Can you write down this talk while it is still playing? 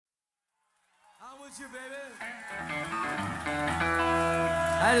with you, baby.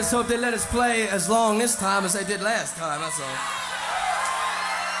 I just hope they let us play as long this time as they did last time, that's all.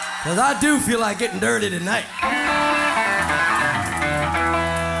 Because I do feel like getting dirty tonight.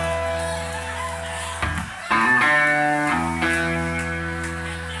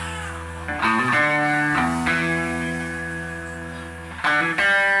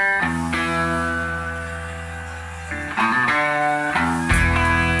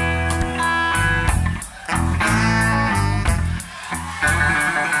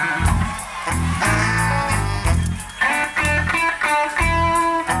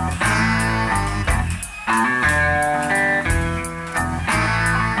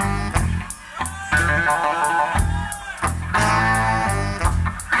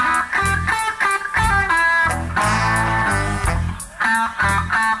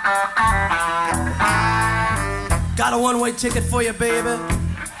 Got a one-way ticket for you, baby.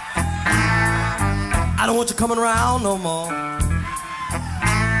 I don't want you coming around no more.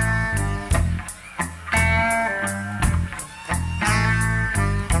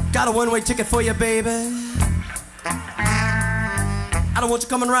 Got a one-way ticket for you, baby. I don't want you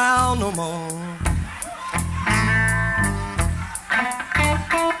coming around no more.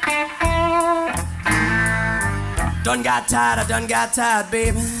 Done got tired, I done got tired,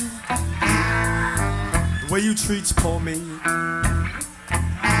 baby. The way you treats poor me.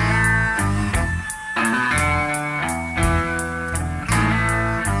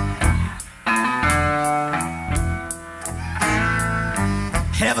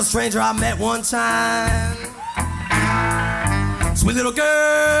 Have a stranger I met one time, sweet little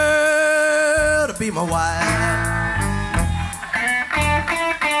girl to be my wife.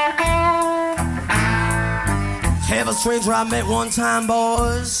 Have a stranger I met one time,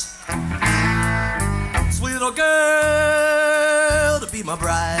 boys, sweet little girl to be my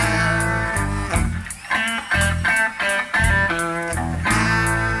bride.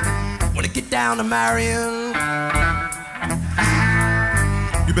 When I get down to marrying,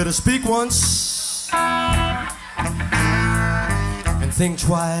 you better speak once and think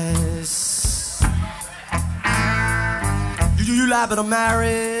twice. You liable to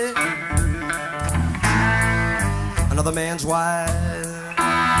marry another man's wife.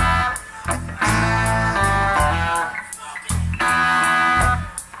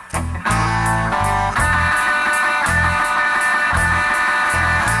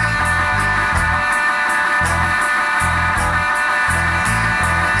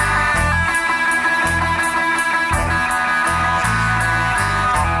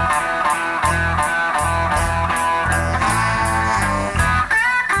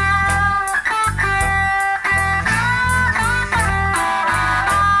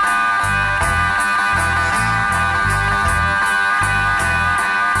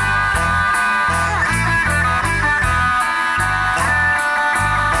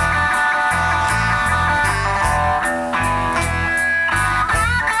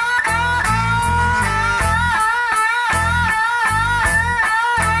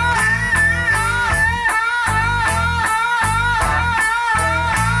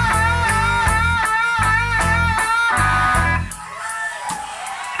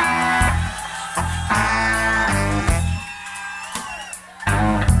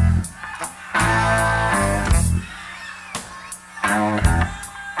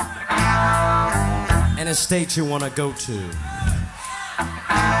 State you want to go to.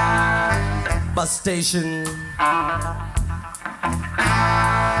 Bus station,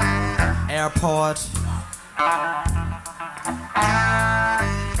 airport,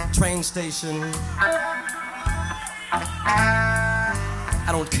 train station. I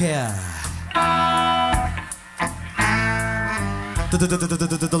don't care.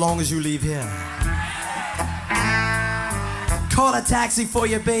 The long as you leave here. Call a taxi for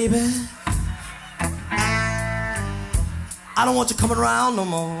you, baby. I don't want you coming around no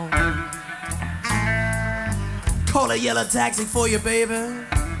more. Call a yellow taxi for you, baby.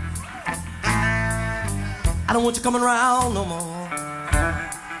 I don't want you coming around no more.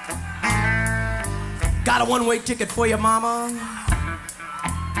 Got a one-way ticket for you, mama.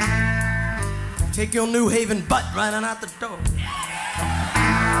 Take your New Haven butt running out the door.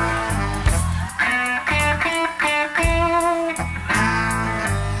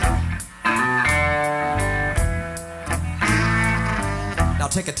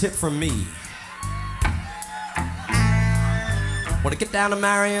 Take a tip from me. Want to get down to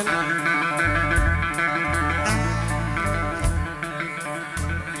Marion?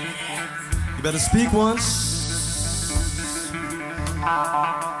 You better speak once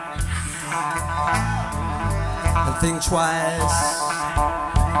and think twice.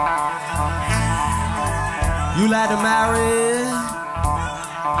 You like to marry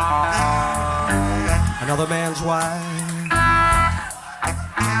another man's wife,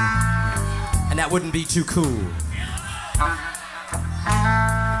 and that wouldn't be too cool.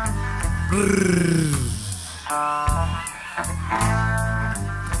 Brrr.